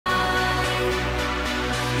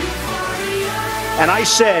and I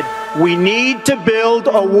said, we need to build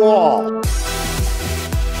a wall.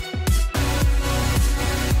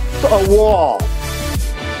 A wall.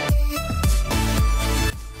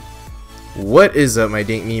 What is up, my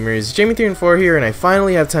dank memers? Jemmy3 here, and I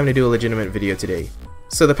finally have time to do a legitimate video today.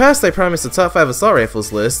 So in the past I promised a top 5 assault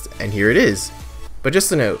rifles list, and here it is. But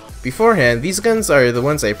just a note, beforehand, these guns are the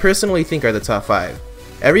ones I personally think are the top 5.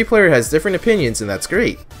 Every player has different opinions, and that's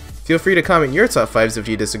great. Feel free to comment your top 5s if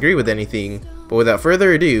you disagree with anything, but without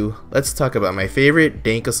further ado, let's talk about my favorite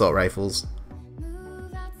dank assault rifles.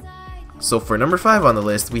 So for number 5 on the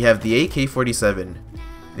list, we have the AK-47.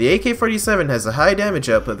 The AK-47 has a high damage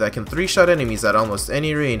output that can 3-shot enemies at almost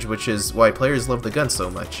any range, which is why players love the gun so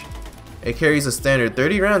much. It carries a standard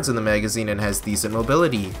 30 rounds in the magazine and has decent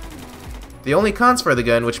mobility. The only cons for the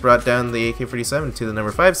gun, which brought down the AK-47 to the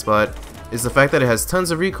number 5 spot, is the fact that it has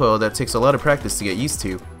tons of recoil that takes a lot of practice to get used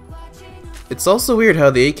to. It's also weird how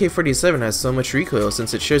the AK-47 has so much recoil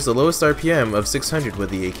since it shares the lowest RPM of 600 with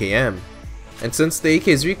the AKM. And since the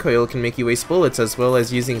AK's recoil can make you waste bullets as well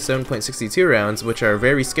as using 7.62 rounds, which are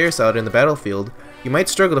very scarce out in the battlefield, you might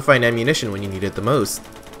struggle to find ammunition when you need it the most.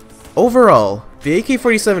 Overall, the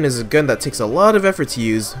AK-47 is a gun that takes a lot of effort to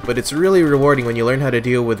use, but it's really rewarding when you learn how to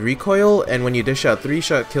deal with recoil and when you dish out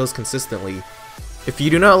 3-shot kills consistently. If you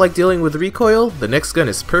do not like dealing with recoil, the next gun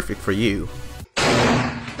is perfect for you.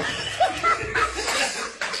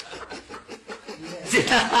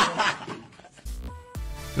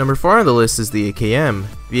 Number 4 on the list is the AKM.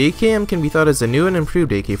 The AKM can be thought as a new and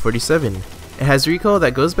improved AK-47. It has recoil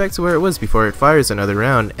that goes back to where it was before it fires another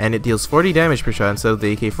round, and it deals 40 damage per shot instead of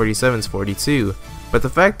the AK-47's 42. But the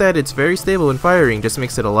fact that it's very stable when firing just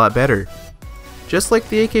makes it a lot better. Just like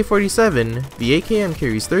the AK-47, the AKM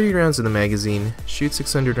carries 30 rounds in the magazine, shoots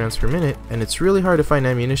 600 rounds per minute, and it's really hard to find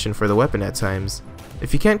ammunition for the weapon at times.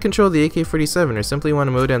 If you can't control the AK-47 or simply want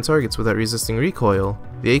to mow down targets without resisting recoil,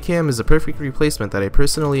 the AKM is a perfect replacement that I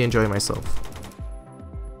personally enjoy myself.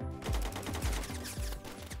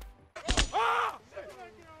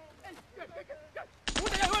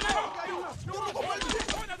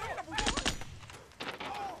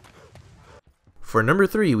 For number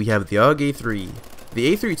 3, we have the AUG A3.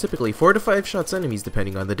 The A3 typically 4 to 5 shots enemies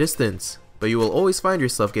depending on the distance, but you will always find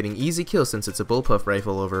yourself getting easy kills since it's a bullpup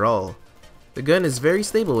rifle overall. The gun is very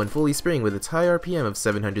stable when fully spraying with its high RPM of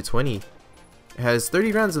 720. It has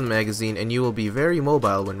 30 rounds in the magazine and you will be very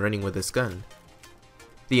mobile when running with this gun.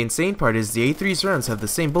 The insane part is the A3's rounds have the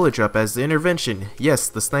same bullet drop as the Intervention, yes,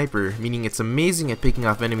 the sniper, meaning it's amazing at picking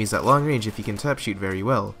off enemies at long range if you can tap shoot very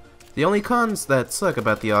well. The only cons that suck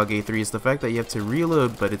about the AUG A3 is the fact that you have to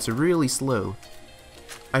reload, but it's really slow.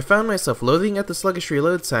 I found myself loathing at the sluggish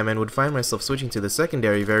reload time and would find myself switching to the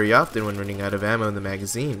secondary very often when running out of ammo in the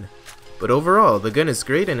magazine. But overall, the gun is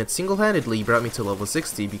great and it single-handedly brought me to level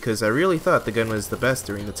 60 because I really thought the gun was the best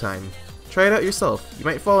during the time. Try it out yourself, you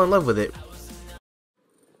might fall in love with it.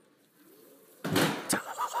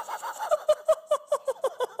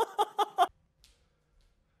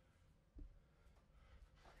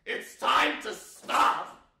 It's time to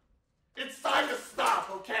stop! It's time to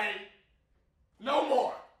stop, okay? No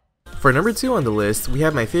more! For number 2 on the list, we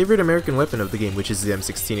have my favorite American weapon of the game, which is the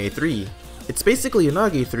M16A3. It's basically an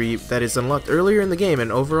AUG A3 that is unlocked earlier in the game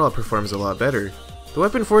and overall performs a lot better. The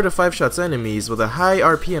weapon 4 to 5 shots enemies with a high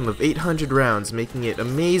RPM of 800 rounds, making it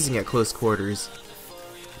amazing at close quarters.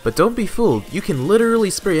 But don't be fooled, you can literally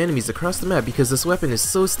spray enemies across the map because this weapon is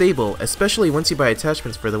so stable, especially once you buy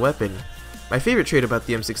attachments for the weapon. My favorite trait about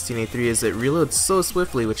the M16A3 is it reloads so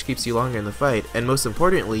swiftly, which keeps you longer in the fight, and most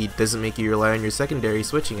importantly, doesn't make you rely on your secondary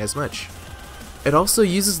switching as much. It also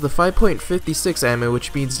uses the 5.56 ammo,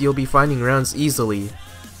 which means you'll be finding rounds easily.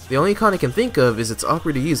 The only con I can think of is it's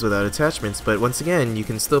awkward to use without attachments, but once again, you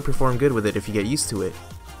can still perform good with it if you get used to it.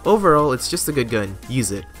 Overall, it's just a good gun,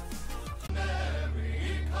 use it.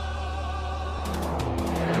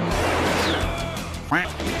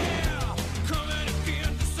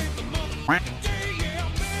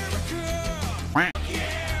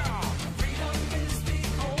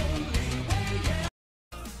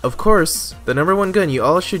 Of course, the number 1 gun you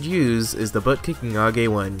all should use is the butt-kicking AUG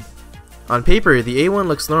A1. On paper, the A1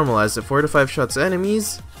 looks normal as it 4 to 5 shots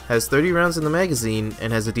enemies, has 30 rounds in the magazine,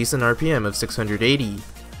 and has a decent RPM of 680.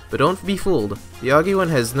 But don't be fooled, the AUG A1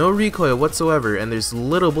 has no recoil whatsoever and there's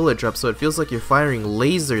little bullet drop, so it feels like you're firing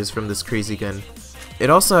lasers from this crazy gun. It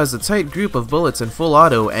also has a tight group of bullets and full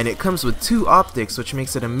auto, and it comes with 2 optics, which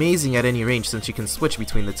makes it amazing at any range since you can switch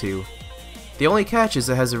between the 2. The only catch is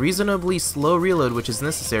it has a reasonably slow reload, which is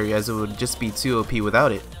necessary as it would just be too OP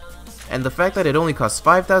without it. And the fact that it only costs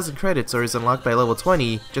 5,000 credits or is unlocked by level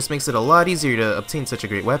 20 just makes it a lot easier to obtain such a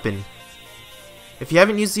great weapon. If you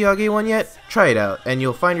haven't used the Auge one yet, try it out, and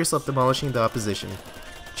you'll find yourself demolishing the opposition.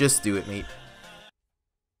 Just do it, mate.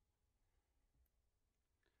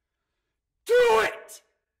 Do it!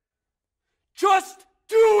 Just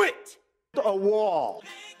do it! A wall.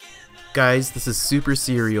 Guys, this is super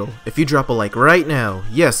serial. If you drop a like right now,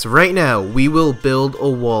 yes, right now, we will build a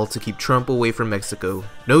wall to keep Trump away from Mexico.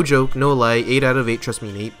 No joke, no lie, 8 out of 8, trust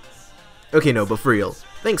me, mate. Okay, no, but for real,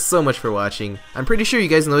 thanks so much for watching. I'm pretty sure you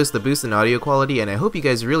guys noticed the boost in audio quality, and I hope you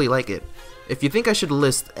guys really like it. If you think I should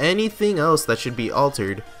list anything else that should be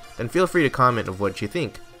altered, then feel free to comment of what you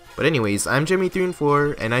think. But anyways, I'm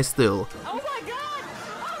Jemmy314, and I still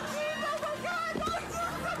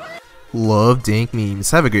love dank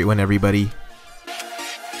memes. Have a great one, everybody.